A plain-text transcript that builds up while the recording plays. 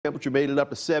Temperature made it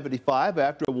up to 75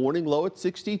 after a morning low at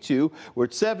 62. We're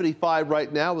at 75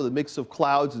 right now with a mix of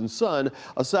clouds and sun,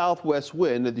 a southwest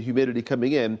wind, and the humidity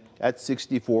coming in at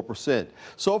 64%.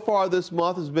 So far this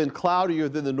month has been cloudier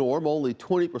than the norm, only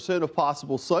 20% of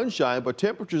possible sunshine, but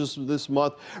temperatures this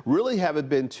month really haven't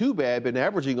been too bad, been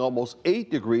averaging almost 8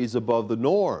 degrees above the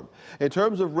norm. In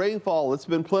terms of rainfall, it's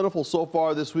been plentiful so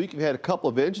far this week. We've had a couple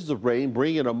of inches of rain,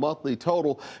 bringing a monthly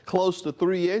total close to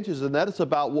 3 inches, and that is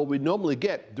about what we normally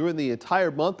get during the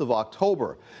entire month of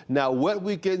October. Now, wet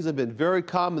weekends have been very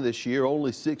common this year,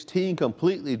 only 16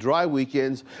 completely dry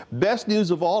weekends. Best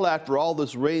news of all, after all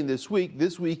this rain this week,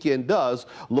 this weekend does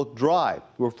look dry.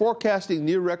 We're forecasting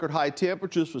near record high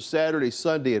temperatures for Saturday,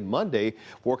 Sunday, and Monday,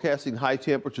 forecasting high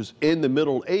temperatures in the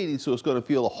middle 80s, so it's going to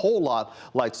feel a whole lot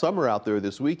like summer out there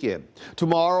this weekend.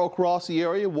 Tomorrow across the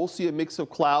area, we'll see a mix of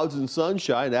clouds and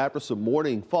sunshine after some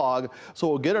morning fog, so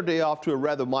we'll get our day off to a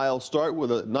rather mild start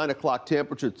with a 9 o'clock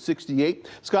temperature at 68.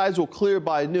 Skies will clear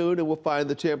by noon, and we'll find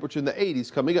the temperature in the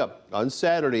 80s coming up on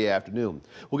Saturday afternoon.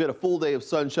 We'll get a full day of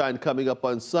sunshine coming up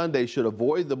on Sunday. Should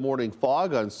avoid the morning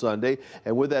fog on Sunday,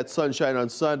 and with that sunshine on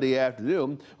Sunday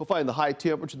afternoon, we'll find the high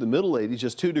temperature in the middle 80s,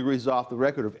 just 2 degrees off the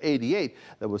record of 88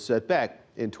 that was set back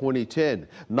in 2010.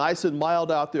 Nice and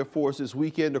mild out there for us this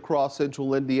weekend across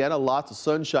central Indiana. Lots of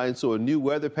sunshine, so a new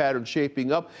weather pattern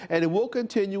shaping up, and it will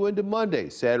continue into Monday.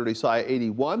 Saturday's high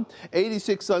 81,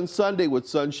 86 on Sunday with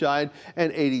sunshine,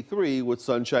 and 83 with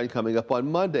sunshine coming up on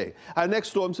Monday. Our next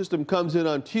storm system comes in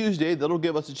on Tuesday. That'll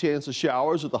give us a chance of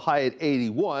showers with a high at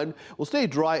 81. We'll stay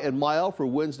dry and mild for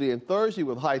Wednesday and Thursday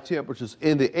with high temperatures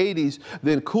in the 80s.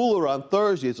 Then cooler on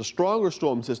Thursday as a stronger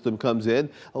storm system comes in.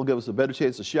 It'll give us a better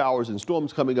chance of showers and storms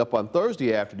coming up on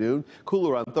Thursday afternoon.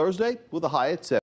 Cooler on Thursday with a high at 7.